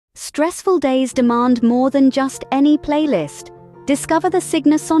Stressful days demand more than just any playlist. Discover the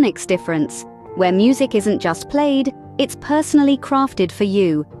Signa Sonics difference, where music isn't just played, it's personally crafted for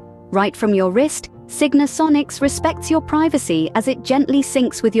you. Right from your wrist, Signa Sonics respects your privacy as it gently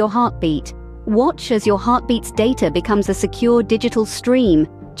syncs with your heartbeat. Watch as your heartbeat's data becomes a secure digital stream,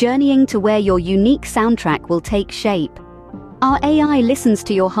 journeying to where your unique soundtrack will take shape. Our AI listens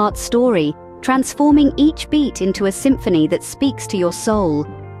to your heart's story, transforming each beat into a symphony that speaks to your soul.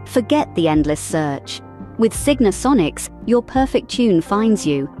 Forget the endless search. With Signa Sonics, your perfect tune finds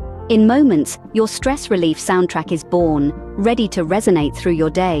you. In moments, your stress relief soundtrack is born, ready to resonate through your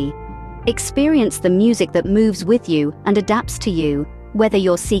day. Experience the music that moves with you and adapts to you, whether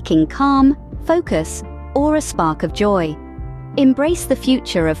you're seeking calm, focus, or a spark of joy. Embrace the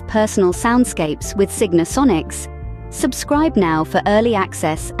future of personal soundscapes with Signa Sonics. Subscribe now for early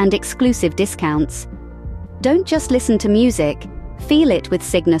access and exclusive discounts. Don't just listen to music, feel it with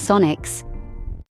Signa Sonics.